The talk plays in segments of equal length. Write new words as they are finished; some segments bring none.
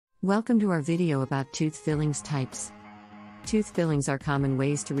Welcome to our video about tooth fillings types. Tooth fillings are common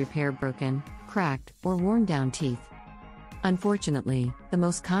ways to repair broken, cracked, or worn down teeth. Unfortunately, the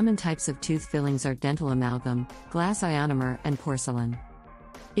most common types of tooth fillings are dental amalgam, glass ionomer, and porcelain.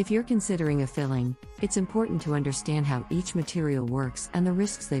 If you're considering a filling, it's important to understand how each material works and the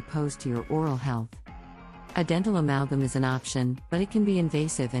risks they pose to your oral health. A dental amalgam is an option, but it can be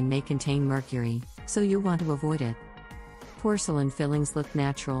invasive and may contain mercury, so you'll want to avoid it. Porcelain fillings look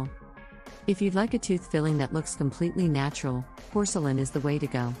natural. If you'd like a tooth filling that looks completely natural, porcelain is the way to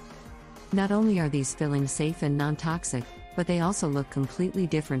go. Not only are these fillings safe and non-toxic, but they also look completely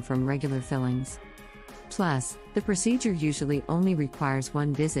different from regular fillings. Plus, the procedure usually only requires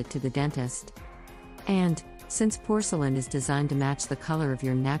one visit to the dentist. And, since porcelain is designed to match the color of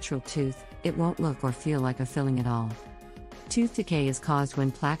your natural tooth, it won't look or feel like a filling at all. Tooth decay is caused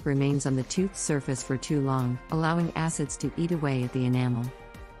when plaque remains on the tooth surface for too long, allowing acids to eat away at the enamel.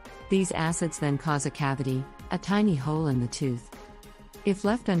 These acids then cause a cavity, a tiny hole in the tooth. If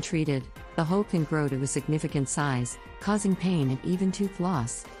left untreated, the hole can grow to a significant size, causing pain and even tooth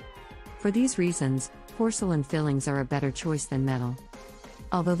loss. For these reasons, porcelain fillings are a better choice than metal.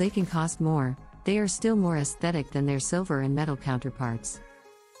 Although they can cost more, they are still more aesthetic than their silver and metal counterparts.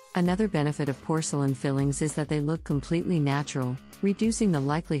 Another benefit of porcelain fillings is that they look completely natural, reducing the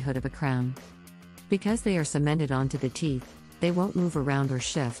likelihood of a crown. Because they are cemented onto the teeth, they won't move around or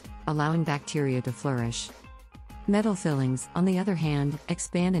shift, allowing bacteria to flourish. Metal fillings, on the other hand,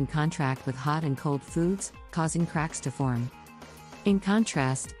 expand and contract with hot and cold foods, causing cracks to form. In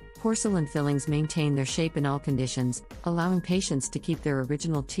contrast, porcelain fillings maintain their shape in all conditions, allowing patients to keep their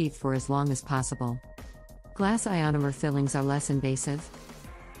original teeth for as long as possible. Glass ionomer fillings are less invasive.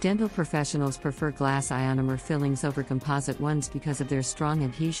 Dental professionals prefer glass ionomer fillings over composite ones because of their strong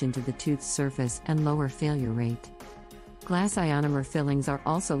adhesion to the tooth's surface and lower failure rate. Glass ionomer fillings are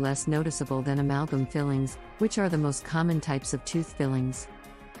also less noticeable than amalgam fillings, which are the most common types of tooth fillings.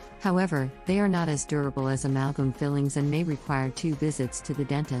 However, they are not as durable as amalgam fillings and may require 2 visits to the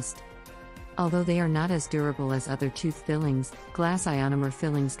dentist. Although they are not as durable as other tooth fillings, glass ionomer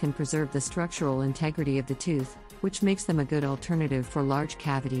fillings can preserve the structural integrity of the tooth, which makes them a good alternative for large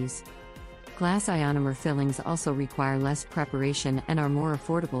cavities. Glass ionomer fillings also require less preparation and are more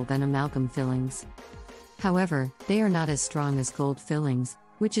affordable than amalgam fillings. However, they are not as strong as gold fillings,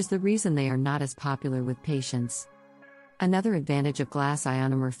 which is the reason they are not as popular with patients. Another advantage of glass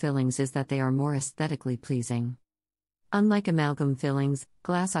ionomer fillings is that they are more aesthetically pleasing. Unlike amalgam fillings,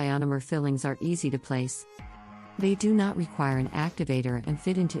 glass ionomer fillings are easy to place. They do not require an activator and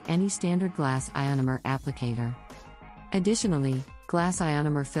fit into any standard glass ionomer applicator. Additionally, glass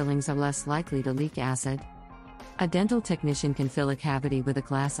ionomer fillings are less likely to leak acid. A dental technician can fill a cavity with a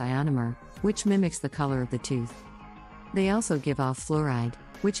glass ionomer, which mimics the color of the tooth. They also give off fluoride,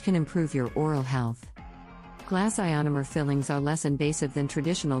 which can improve your oral health. Glass ionomer fillings are less invasive than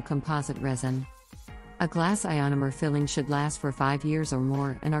traditional composite resin. A glass ionomer filling should last for 5 years or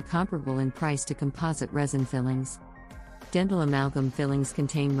more and are comparable in price to composite resin fillings. Dental amalgam fillings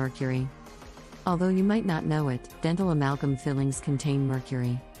contain mercury. Although you might not know it, dental amalgam fillings contain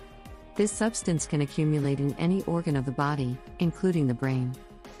mercury. This substance can accumulate in any organ of the body, including the brain.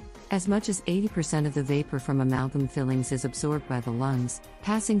 As much as 80% of the vapor from amalgam fillings is absorbed by the lungs,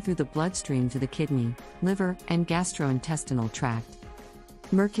 passing through the bloodstream to the kidney, liver, and gastrointestinal tract.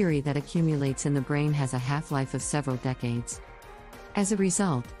 Mercury that accumulates in the brain has a half-life of several decades. As a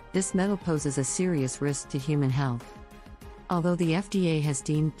result, this metal poses a serious risk to human health. Although the FDA has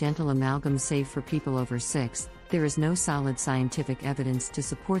deemed dental amalgam safe for people over 6, there is no solid scientific evidence to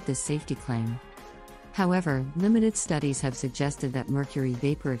support this safety claim. However, limited studies have suggested that mercury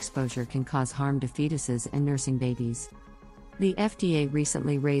vapor exposure can cause harm to fetuses and nursing babies. The FDA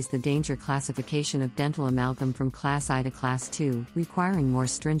recently raised the danger classification of dental amalgam from Class I to Class II, requiring more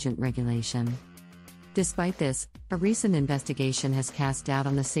stringent regulation. Despite this, a recent investigation has cast doubt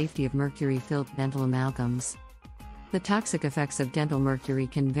on the safety of mercury-filled dental amalgams. The toxic effects of dental mercury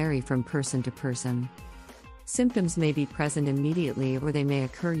can vary from person to person. Symptoms may be present immediately or they may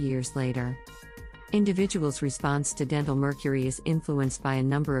occur years later. Individuals' response to dental mercury is influenced by a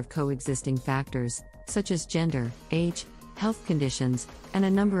number of coexisting factors, such as gender, age, health conditions, and a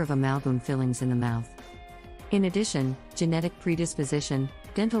number of amalgam fillings in the mouth. In addition, genetic predisposition,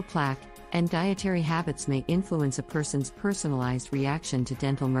 dental plaque, and dietary habits may influence a person's personalized reaction to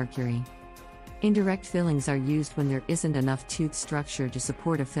dental mercury. Indirect fillings are used when there isn't enough tooth structure to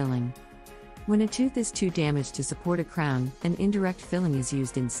support a filling. When a tooth is too damaged to support a crown, an indirect filling is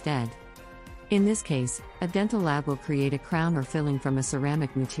used instead. In this case, a dental lab will create a crown or filling from a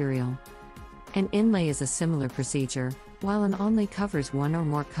ceramic material. An inlay is a similar procedure, while an onlay covers one or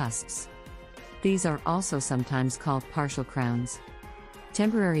more cusps. These are also sometimes called partial crowns.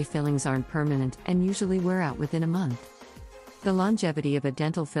 Temporary fillings aren't permanent and usually wear out within a month. The longevity of a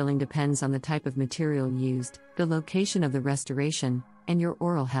dental filling depends on the type of material used, the location of the restoration, and your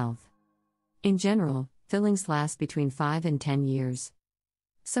oral health. In general, fillings last between 5 and 10 years.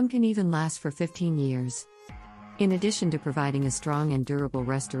 Some can even last for 15 years. In addition to providing a strong and durable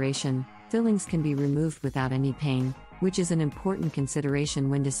restoration, fillings can be removed without any pain, which is an important consideration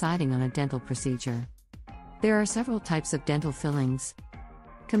when deciding on a dental procedure. There are several types of dental fillings.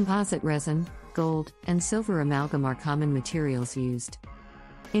 Composite resin, gold, and silver amalgam are common materials used.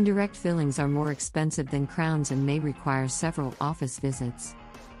 Indirect fillings are more expensive than crowns and may require several office visits.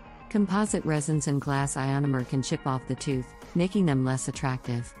 Composite resins and glass ionomer can chip off the tooth, making them less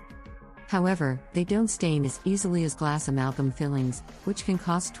attractive. However, they don't stain as easily as glass amalgam fillings, which can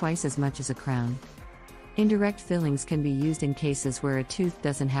cost twice as much as a crown. Indirect fillings can be used in cases where a tooth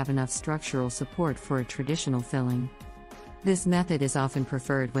doesn't have enough structural support for a traditional filling. This method is often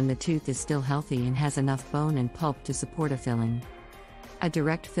preferred when the tooth is still healthy and has enough bone and pulp to support a filling. A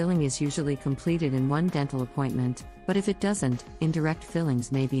direct filling is usually completed in one dental appointment, but if it doesn't, indirect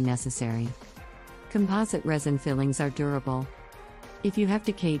fillings may be necessary. Composite resin fillings are durable. If you have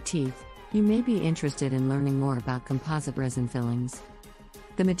decayed teeth, you may be interested in learning more about composite resin fillings.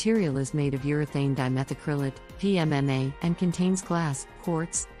 The material is made of urethane dimethacrylate, PMMA, and contains glass,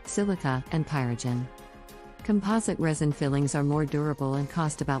 quartz, silica, and pyrogen. Composite resin fillings are more durable and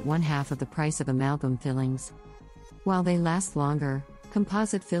cost about 1/2 of the price of amalgam fillings. While they last longer,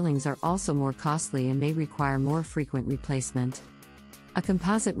 composite fillings are also more costly and may require more frequent replacement. A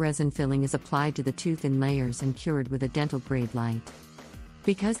composite resin filling is applied to the tooth in layers and cured with a dental-grade light.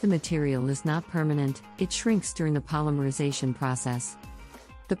 Because the material is not permanent, it shrinks during the polymerization process.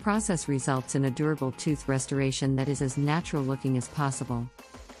 The process results in a durable tooth restoration that is as natural-looking as possible.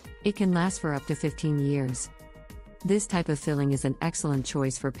 It can last for up to 15 years. This type of filling is an excellent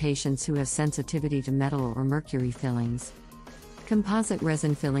choice for patients who have sensitivity to metal or mercury fillings. Composite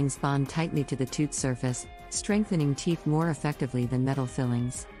resin fillings bond tightly to the tooth surface, strengthening teeth more effectively than metal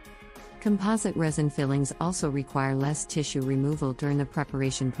fillings. Composite resin fillings also require less tissue removal during the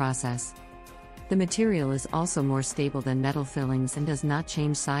preparation process. The material is also more stable than metal fillings and does not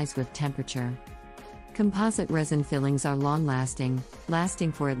change size with temperature. Composite resin fillings are long-lasting,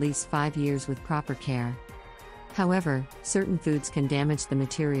 lasting for at least 5 years with proper care. However, certain foods can damage the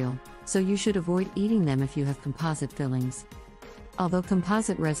material, so you should avoid eating them if you have composite fillings. Although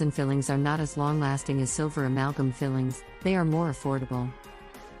composite resin fillings are not as long-lasting as silver amalgam fillings, they are more affordable.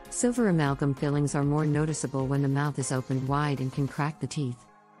 Silver amalgam fillings are more noticeable when the mouth is opened wide and can crack the teeth.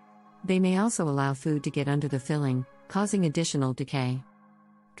 They may also allow food to get under the filling, causing additional decay.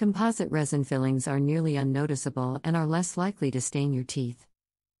 Composite resin fillings are nearly unnoticeable and are less likely to stain your teeth.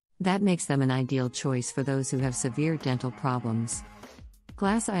 That makes them an ideal choice for those who have severe dental problems.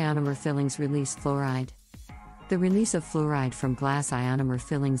 Glass ionomer fillings release fluoride. The release of fluoride from glass ionomer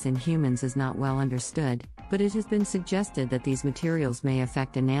fillings in humans is not well understood, but it has been suggested that these materials may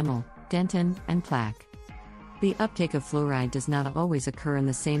affect enamel, dentin, and plaque. The uptake of fluoride does not always occur in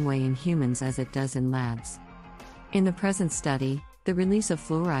the same way in humans as it does in labs. In the present study, the release of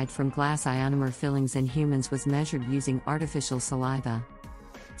fluoride from glass ionomer fillings in humans was measured using artificial saliva.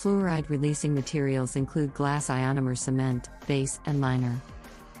 Fluoride-releasing materials include glass ionomer cement, base, and liner.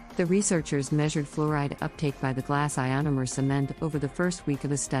 The researchers measured fluoride uptake by the glass ionomer cement over the first week of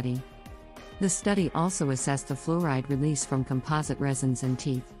the study. The study also assessed the fluoride release from composite resins and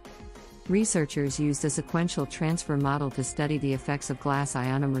teeth. Researchers used a sequential transfer model to study the effects of glass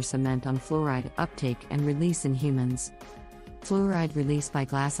ionomer cement on fluoride uptake and release in humans. Fluoride release by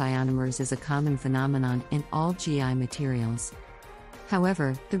glass ionomers is a common phenomenon in all GI materials.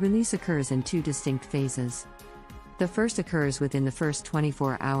 However, the release occurs in 2 distinct phases. The first occurs within the first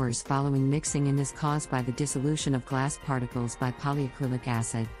 24 hours following mixing and is caused by the dissolution of glass particles by polyacrylic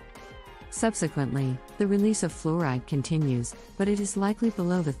acid. Subsequently, the release of fluoride continues, but it is likely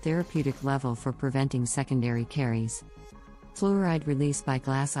below the therapeutic level for preventing secondary caries. Fluoride release by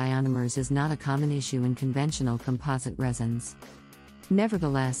glass ionomers is not a common issue in conventional composite resins.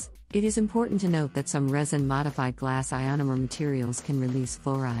 Nevertheless, it is important to note that some resin-modified glass ionomer materials can release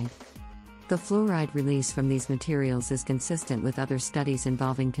fluoride. The fluoride release from these materials is consistent with other studies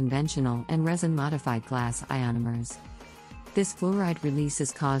involving conventional and resin-modified glass ionomers. This fluoride release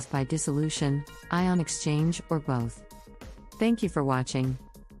is caused by dissolution, ion exchange, or both. Thank you for watching.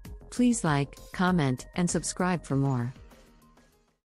 Please like, comment, and subscribe for more.